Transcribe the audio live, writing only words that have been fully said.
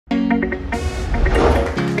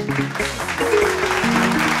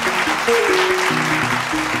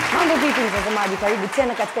mtazamaji, karibu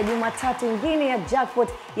tena katika Jumatatu nyingine ya jackpot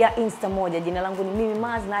ya Insta moja. Jina langu ni Mimi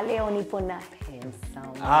Maz na leo nipo na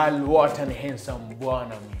handsome. Watano handsome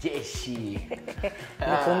bwana mjeshi.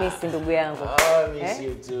 Nikumisi ndugu yangu. Miss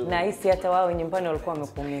you too. Na hisi hata wao nyumbani walikuwa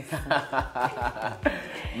wamekumisi.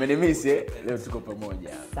 Mmenimisi leo tuko pamoja.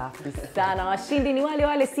 Safi sana. Washindi ni wale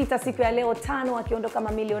wale 6 siku ya leo, 5 akiondoka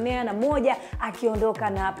mamilionea na moja akiondoka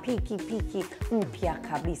na pikipiki mpya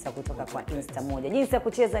kabisa kutoka kwa Insta moja. Jinsi ya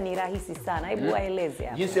kucheza ni rahisi sana. Hebu waeleze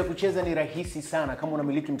hapa. Jinsi ya kucheza ni rahisi sana. Kama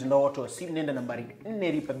unamiliki mtandao wote wa simu, nenda nambari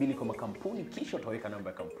 4 lipa bili kwa makampuni, kisha utaweka namba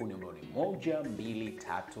ya kampuni ambayo ni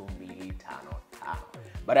 123255.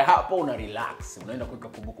 Baada hapo una relax, unaenda kuweka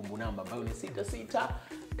kumbukumbu namba ambayo ni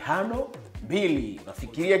 6652.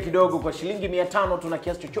 Unafikiria kidogo, kwa shilingi 500 tuna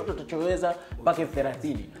kiasi chochote utachoweza mpaka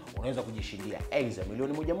 30. Unaweza kujishindia aidha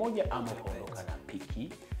milioni moja ama kuondoka na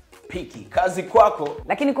Pikipiki. Kazi kwako.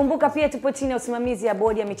 Lakini kumbuka pia tupo chini ya usimamizi ya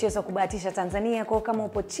bodi ya michezo ya kubahatisha Tanzania. Kwa kama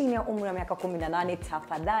upo chini ya umri wa miaka 18,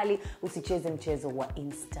 tafadhali usicheze mchezo wa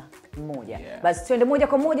Insta moja. Basi tuende moja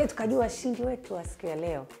kwa moja tukajua washindi wetu wa siku ya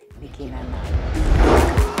leo ni kina nani.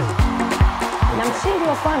 Na mshindi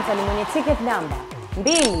wa kwanza ni mwenye ticket number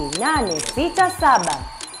 2867.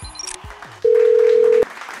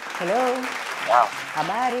 Hello.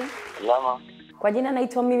 Habari? Salama. Kwa jina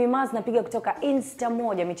naitwa Mimi Maz, napiga kutoka Insta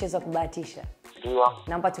moja, michezo ya kubahatisha. Ndio.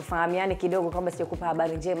 Naomba tufahamiane kidogo kabla sijakupa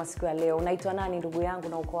habari njema siku ya leo. Unaitwa nani ndugu yangu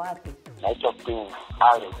na uko wapi? Naitwa Prince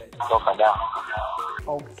Ali kutoka Dar.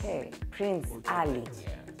 Okay, Prince Ali.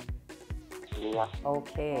 Ndio.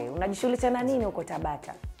 Okay, unajishughulisha na nini huko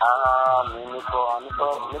Tabata? Mimi niko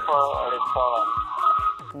restaurant.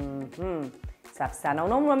 Safi sana.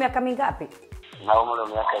 Una umri wa miaka mingapi? Na umri wa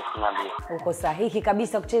miaka 22. Uko sahihi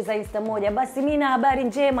kabisa kucheza Insta moja. Basi mimi na habari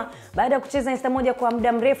njema. Baada ya kucheza Insta moja kwa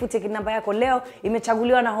muda mrefu, ticket namba yako leo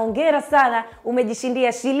imechaguliwa na hongera sana.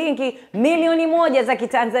 Umejishindia shilingi milioni 1 za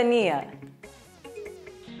Kitanzania.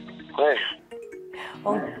 Kweli?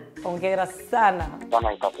 Hongera sana.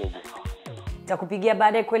 Sana itakuja. Nitakupigia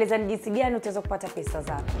baadaye kueleza ni jinsi gani utaweza kupata pesa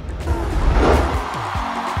zako.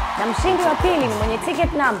 Na mshindi wa pili ni mwenye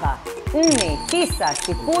ticket number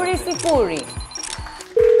 4900.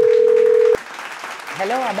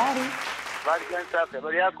 Hello, habari?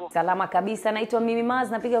 Habari yako? Salama kabisa. Naitwa Mimi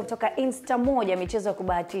Maz, napiga kutoka Insta moja, michezo ya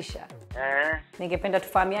kubahatisha. Ningependa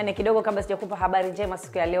tufahamiane kidogo kabla sijakupa habari njema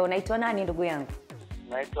siku ya leo. Naitwa nani ndugu yangu?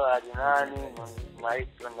 Naitwa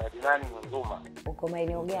Dinani Nguma. Uko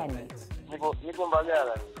maeneo gani? Nipo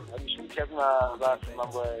Mbagala. Najishughulisha na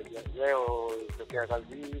mambo ya leo tokea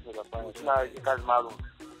kazi hii, tunafanya kazi maalum.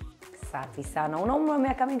 Safi sana. Una umri wa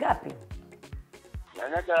miaka mingapi? Na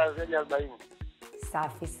miaka zaidi ya 40.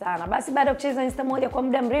 Safi sana. Basi baada ya kucheza Insta moja kwa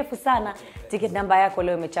muda mrefu sana, ticket namba yako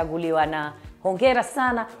leo imechaguliwa na hongera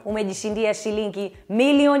sana, umejishindia shilingi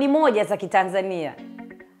milioni 1 za Kitanzania.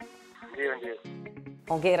 Ndio.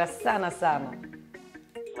 Hongera sana sana.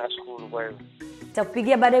 Nashukuru kwa hiyo.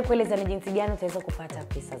 Nitakupigia baadaye kueleza ni jinsi gani utaweza kupata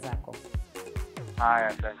pesa zako. Haya,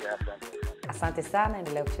 asante. Asante sana,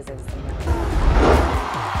 endelea kucheza Insta moja.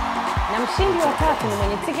 Na mshindi wa tatu ni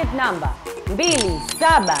mwenye ticket number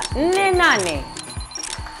 2748.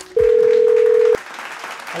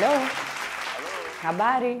 Hello.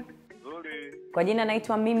 Habari? Nzuri. Kwa jina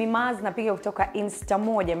naitwa Mimi Maz, napiga kutoka Insta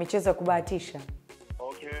moja, michezo ya kubahatisha.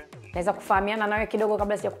 Okay. Naweza kufahamiana nawe kidogo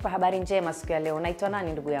kabla sijakupa habari njema siku ya leo. Unaitwa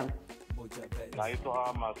nani ndugu yangu?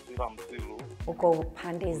 Naitwa Masira Msilu. Uko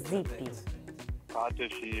pande zipi?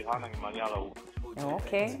 Kateshi hana Manyala huko.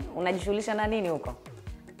 Okay. Unajishughulisha na nini huko?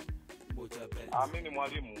 Mimi ni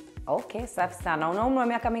mwalimu. Okay, safi sana. Una umri wa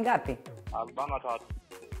miaka mingapi? 43.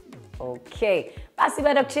 Okay. Basi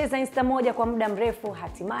baada ya kucheza Insta moja kwa muda mrefu,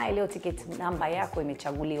 hatimaye leo ticket namba yako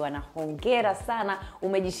imechaguliwa na hongera sana,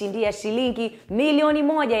 umejishindia shilingi milioni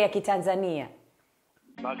 1 ya Kitanzania.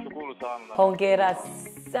 Nashukuru sana. Hongera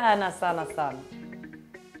sana.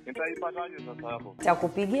 Nitaipataje sasa hapo?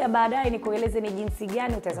 Nitakupigia baadaye nikueleze ni jinsi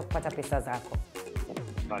gani utaweza kupata pesa zako.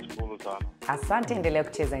 Nashukuru sana. Asante, endelea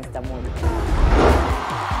kucheza Insta moja.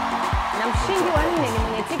 Na mshindi wa 4 ni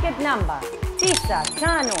mwenye ticket number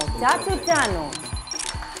 9535.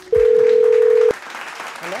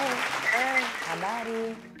 Hello.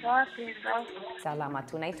 Habari? Salama.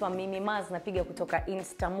 Tunaitwa Mimi Maz, napiga kutoka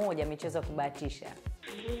Insta moja, michezo ya kubahatisha.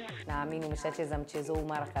 Naamini umeshacheza mchezo huu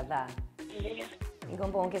mara kadhaa.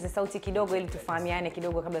 Ningeomba ongeze sauti kidogo ili tufahamiane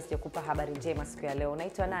kidogo kabla sijakupa habari njema siku ya leo.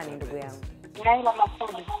 Unaitwa nani ndugu yangu?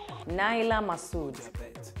 Naila Masud.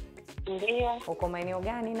 Ndio. Uko maeneo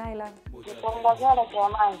gani Naila? Niko Mbagala kwa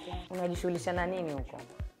Manzi. Unajishughulisha na nini huko?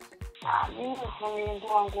 Mimi ni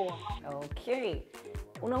nguo. Okay.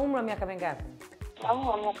 Una umri wa miaka mingapi? Na umri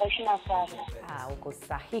wa miaka 27. Uko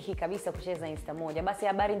sahihi kabisa kucheza Insta moja. Basi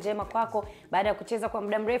habari njema kwako, baada ya kucheza kwa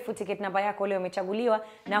muda mrefu tiketi namba yako leo imechaguliwa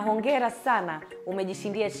na hongera sana,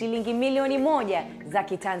 umejishindia shilingi milioni 1 za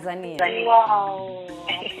Kitanzania. Wow.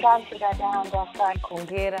 Asante dadangu, asante.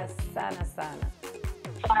 Hongera sana sana.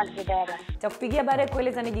 Asante dada. Nitakupigia baadaye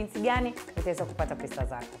kueleza ni jinsi gani utaweza kupata pesa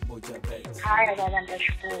zako. Haya dada,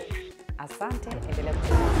 nitashukuru. Asante, endelea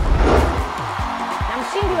kucheza. Na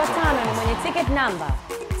mshindi wa 5 ni mwenye ticket number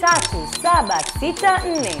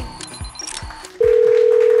 3764.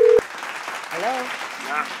 Hello.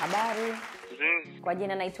 Habari? Kwa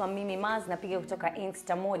jina naitwa Mimi Maz, napiga kutoka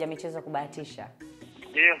Insta moja, michezo ya kubahatisha.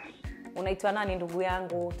 Ndio. Unaitwa nani ndugu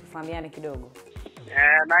yangu? Tufahamiane kidogo.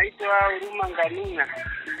 Naitwa Huruma Ngalunga.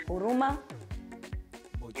 Huruma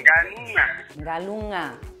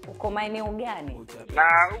Ngalunga. Uko maeneo gani?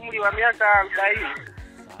 Na umri wa miaka 40.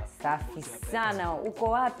 Safi sana. Uko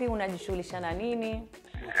wapi? Unajishughulisha na nini?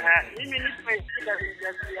 Mimi nipo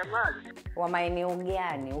ya mali. Wa maeneo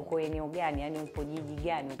gani? Uko eneo gani? Yaani upo jiji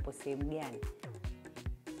gani? Upo sehemu gani?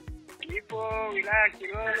 Nipo wilaya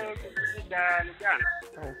Kiroro, kijiji cha Nijana.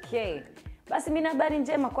 Okay. Basi mimi na habari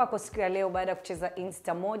njema kwako siku ya leo, baada ya kucheza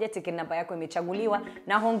Insta moja, tiketi namba yako imechaguliwa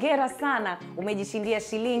na hongera sana, umejishindia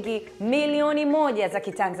shilingi milioni 1 za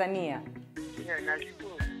Kitanzania.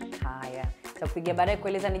 Nashukuru. Haya, tutakupigia baadaye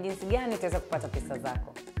kueleza ni jinsi gani utaweza kupata pesa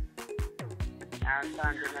zako.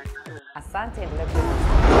 Asante, nashukuru. Asante, endelea kucheza.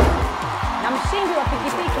 Na mshindi wa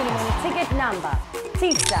pikipiki ni mwenye ticket number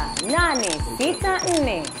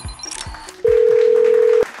 9864.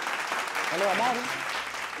 Hello, habari?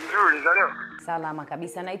 Nzuri, za leo. Salama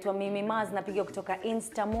kabisa. Naitwa Mimi Maz, napiga kutoka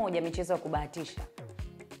Insta moja, michezo ya kubahatisha.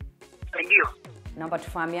 Ndio. Naomba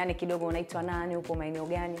tufahamiane kidogo, unaitwa nani, uko maeneo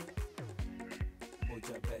gani?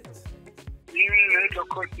 Mimi naitwa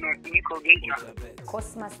Cosmas, niko Geita.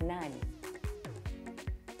 Cosmas nani?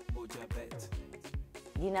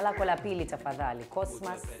 Jina lako la pili tafadhali.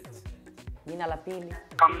 Cosmas. Jina la pili?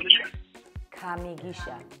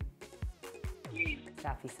 Kamigisha.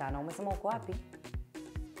 Safi sana. Umesema uko wapi?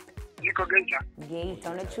 Niko Geita.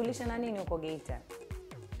 Geita. Unajishughulisha na nini uko Geita?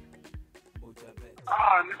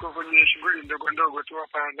 Niko kwenye shughuli ndogo ndogo tu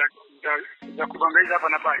hapa za kubangaza hapa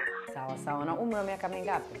na pale. Sawa sawa. Na umri wa miaka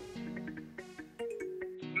mingapi?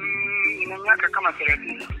 Nina miaka kama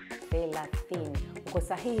 30. 30. Uko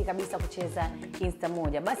sahihi kabisa kucheza Insta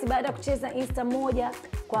moja. Basi baada ya kucheza Insta moja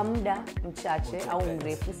kwa muda mchache au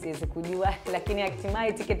mrefu siwezi kujua, lakini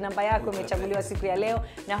hatimaye ticket namba yako imechaguliwa siku ya leo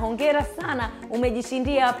na hongera sana,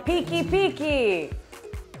 umejishindia pikipiki.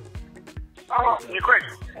 Ni kweli?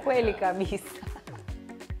 Kweli kabisa.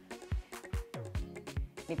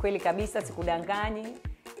 Ni kweli kabisa, sikudanganyi.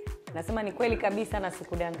 Nasema ni kweli kabisa na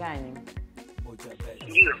sikudanganyi.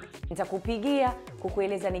 Ndio. Nitakupigia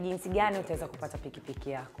kukueleza ni jinsi gani utaweza kupata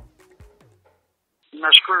pikipiki yako.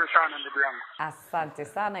 Nashukuru sana ndugu yangu. Asante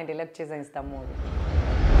sana, endelea kucheza Insta moja.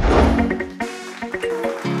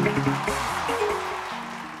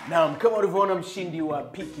 Naam, kama ulivyoona mshindi wa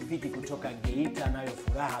pikipiki kutoka Geita nayo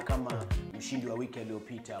furaha kama mshindi wa wiki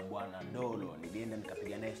iliyopita Bwana Ndolo. Nilienda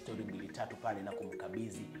nikapiga naye story 2-3 pale na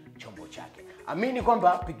kumkabidhi chombo chake. Amini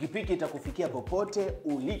kwamba pikipiki itakufikia popote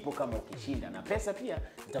ulipo kama ukishinda, na pesa pia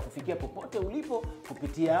itakufikia popote ulipo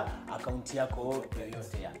kupitia akaunti yako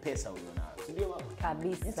yoyote ya pesa ulionayo. Ndio mama?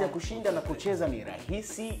 Kabisa. Jinsi ya kushinda na kucheza ni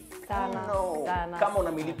rahisi sana. Kama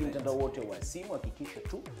unamiliki mtandao wote wa simu, hakikisha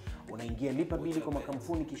tu unaingia lipa bili kwa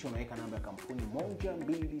makampuni, kisha unaweka namba ya kampuni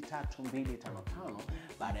 123255.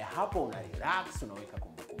 Baada ya hapo una relax, unaweka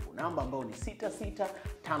kumbukumbu namba ambayo ni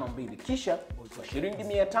 6652, kisha kwa shilingi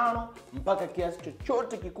 500 mpaka kiasi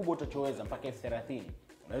chochote kikubwa utachoweza mpaka 30,000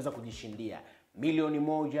 unaweza kujishindia milioni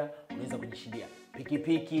 1, unaweza kujishindia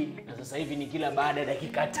pikipiki, na sasa hivi ni kila baada ya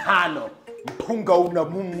dakika 5 mpunga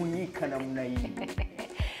unamumunika namna hii.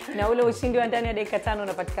 Na ule ushindi wa ndani ya dakika 5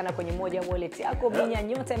 unapatikana kwenye Mmoja wallet yako. Binya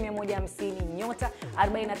nyota 150 nyota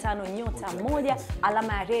 45 nyota 1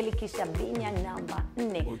 alama ya reli, kisha binya namba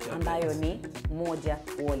 4 ambayo ni Mmoja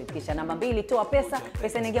wallet, kisha namba 2 toa pesa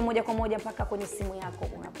inaingia moja kwa moja mpaka kwenye simu yako,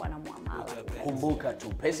 unakuwa na muamala. Kumbuka tu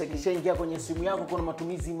pesa kishaingia kwenye simu yako, kuna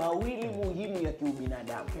matumizi mawili muhimu ya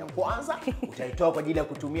kiubinadamu. Ya kwanza utaitoa kwa ajili ya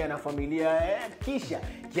kutumia na familia, kisha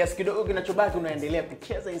kiasi kidogo kinachobaki unaendelea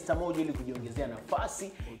kucheza Insta moja ili kujiongezea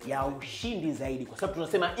nafasi ya ushindi zaidi, kwa sababu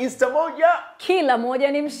tunasema Insta moja kila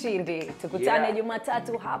moja ni mshindi. Tukutane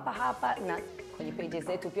Jumatatu hapa na kwenye page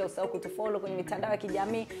zetu. Pia usahau kutufollow kwenye mitandao ya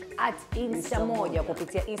kijamii @Insta1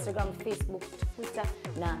 kupitia Instagram, Facebook, Twitter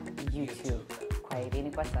na YouTube.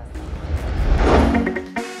 Kwaherini kwa sasa.